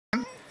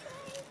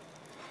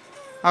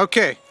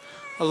Okay,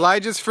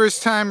 Elijah's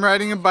first time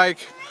riding a bike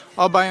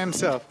all by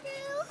himself.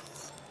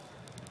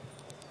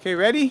 Okay,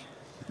 ready?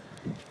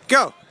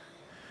 Go!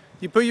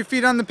 You put your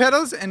feet on the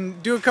pedals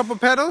and do a couple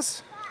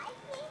pedals?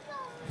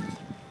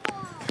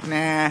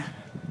 Nah.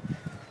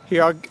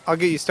 Here, I'll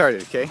get you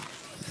started, okay?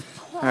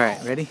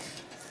 Alright, ready?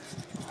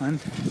 1,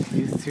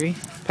 2, 3.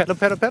 Pedal,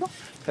 pedal, pedal.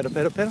 Pedal,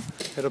 pedal, pedal.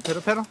 Pedal,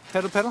 pedal, pedal.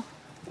 Pedal, pedal.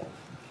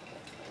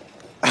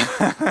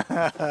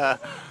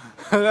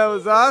 That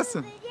was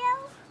awesome.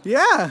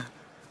 Yeah.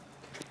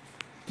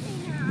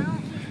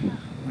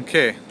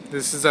 Okay,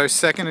 this is our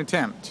second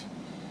attempt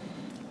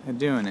at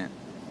doing it.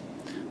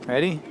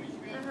 Ready?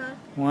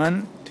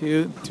 1,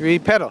 2, 3,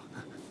 pedal.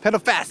 Pedal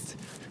fast.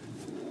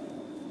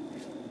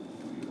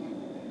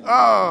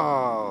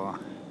 Oh.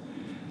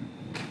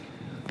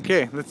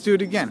 Okay, let's do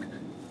it again.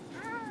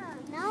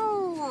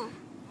 No.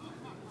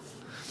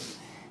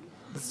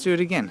 Let's do it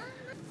again.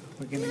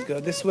 We're gonna go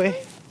this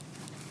way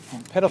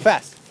and pedal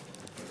fast.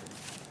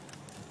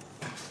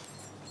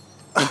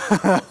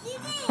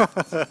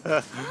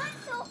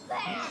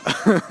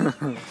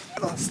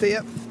 Stay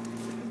up.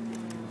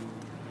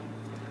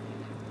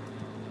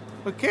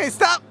 Okay,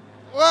 stop.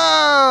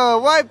 Whoa,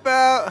 wipe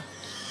out.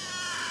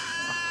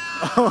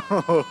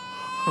 Oh.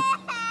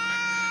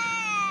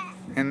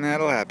 And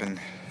that'll happen.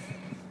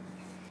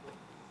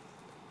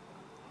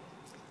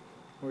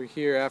 We're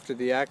here after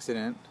the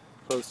accident,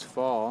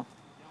 post-fall.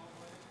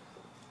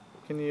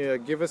 Can you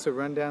give us a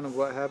rundown of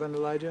what happened,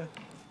 Elijah?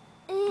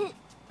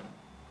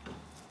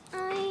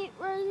 I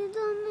rode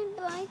on my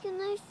bike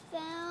and I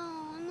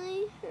fell and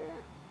I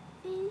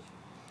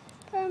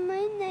hurt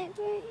my neck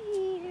right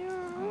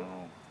here.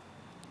 Oh,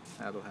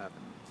 that'll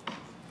happen.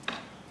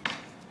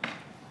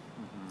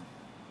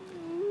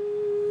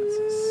 That's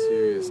a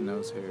serious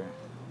nose hair.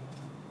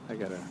 I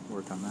gotta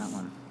work on that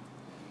one.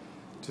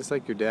 Just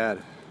like your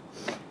dad.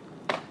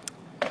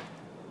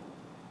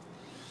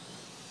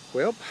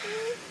 Well,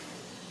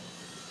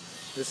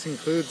 this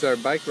concludes our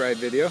bike ride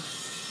video.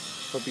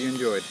 Hope you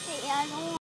enjoyed.